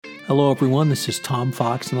Hello, everyone. This is Tom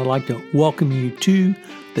Fox, and I'd like to welcome you to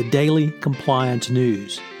the Daily Compliance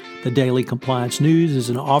News. The Daily Compliance News is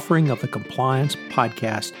an offering of the Compliance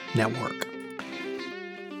Podcast Network.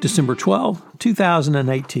 December 12,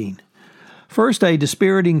 2018. First, a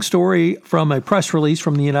dispiriting story from a press release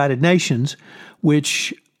from the United Nations,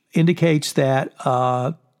 which indicates that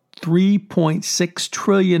 $3.6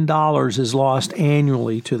 trillion is lost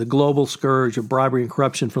annually to the global scourge of bribery and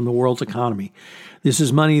corruption from the world's economy. This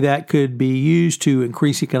is money that could be used to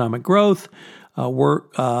increase economic growth,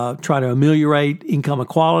 try to ameliorate income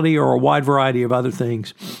equality, or a wide variety of other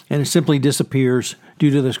things, and it simply disappears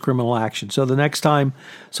due to this criminal action. So the next time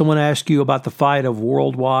someone asks you about the fight of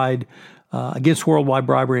against worldwide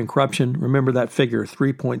bribery and corruption, remember that figure,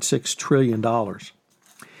 $3.6 trillion.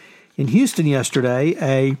 In Houston yesterday,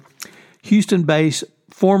 a Houston-based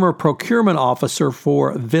former procurement officer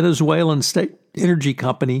for Venezuelan state energy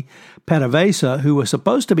company PDVSA, who was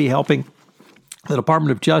supposed to be helping the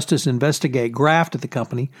Department of Justice investigate graft at the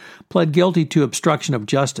company, pled guilty to obstruction of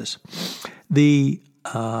justice. The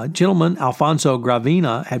gentleman, Alfonso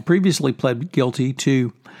Gravina, had previously pled guilty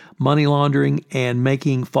to money laundering and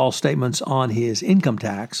making false statements on his income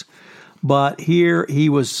tax. But here he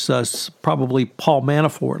was probably Paul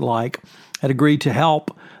Manafort-like, had agreed to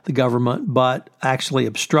help the government, but actually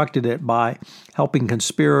obstructed it by helping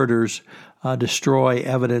conspirators destroy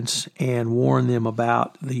evidence and warn them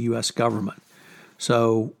about the U.S. government.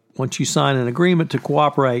 So once you sign an agreement to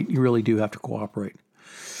cooperate, you really do have to cooperate.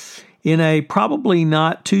 In a probably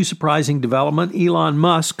not too surprising development, Elon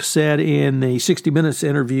Musk said in the 60 Minutes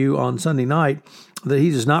interview on Sunday night that he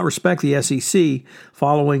does not respect the SEC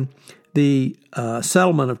following the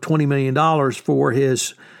settlement of $20 million for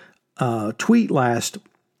his tweet last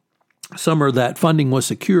summer that funding was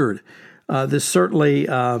secured. This certainly,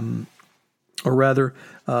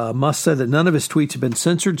 Musk said that none of his tweets have been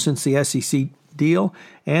censored since the SEC deal,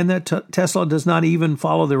 and that Tesla does not even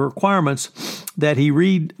follow the requirements that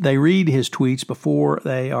they read his tweets before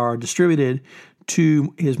they are distributed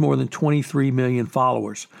to his more than 23 million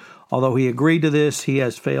followers. Although he agreed to this, he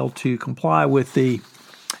has failed to comply with the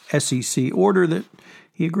SEC order that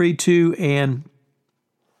he agreed to, and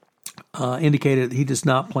indicated that he does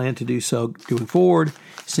not plan to do so going forward.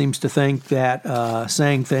 Seems to think that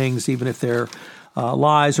saying things, even if they're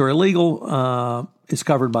lies or illegal, is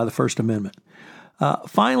covered by the First Amendment.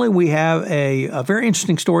 Finally, we have a very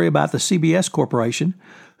interesting story about the CBS Corporation,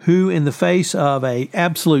 who, in the face of an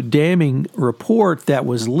absolute damning report that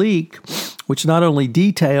was leaked, which not only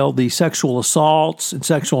detailed the sexual assaults and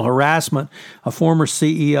sexual harassment of former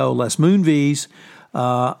CEO Les Moonves,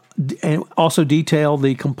 and also detailed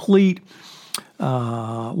the complete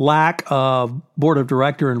lack of board of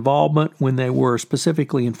director involvement when they were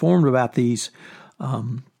specifically informed about these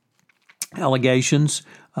allegations,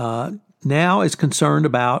 now is concerned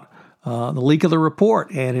about the leak of the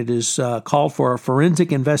report, and it is called for a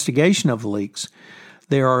forensic investigation of the leaks.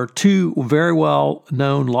 There are two very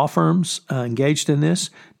well-known law firms engaged in this,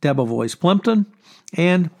 Debevoise Plimpton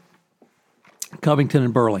and Covington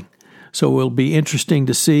and Burling. So it will be interesting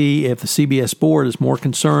to see if the CBS board is more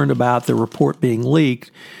concerned about the report being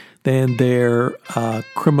leaked than their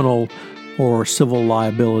criminal or civil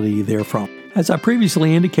liability therefrom. As I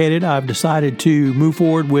previously indicated, I've decided to move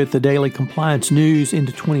forward with the Daily Compliance News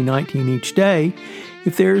into 2019 each day.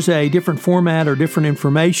 If there's a different format or different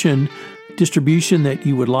information distribution that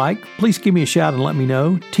you would like, please give me a shout and let me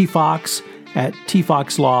know.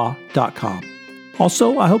 tfox@tfoxlaw.com.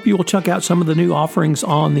 Also, I hope you will check out some of the new offerings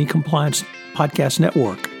on the Compliance Podcast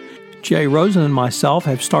Network. Jay Rosen and myself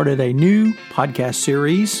have started a new podcast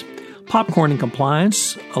series, Popcorn and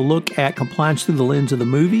Compliance, a look at compliance through the lens of the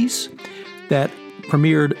movies, that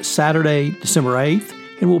premiered Saturday, December 8th,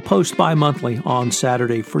 and will post bi-monthly on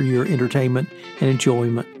Saturday for your entertainment and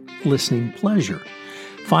enjoyment listening pleasure.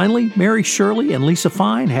 Finally, Mary Shirley and Lisa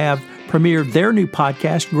Fine have premiered their new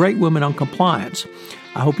podcast, Great Women on Compliance.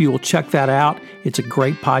 I hope you will check that out. It's a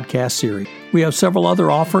great podcast series. We have several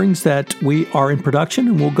other offerings that we are in production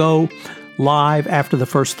and will go live after the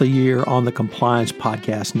first of the year on the Compliance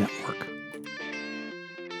Podcast Network.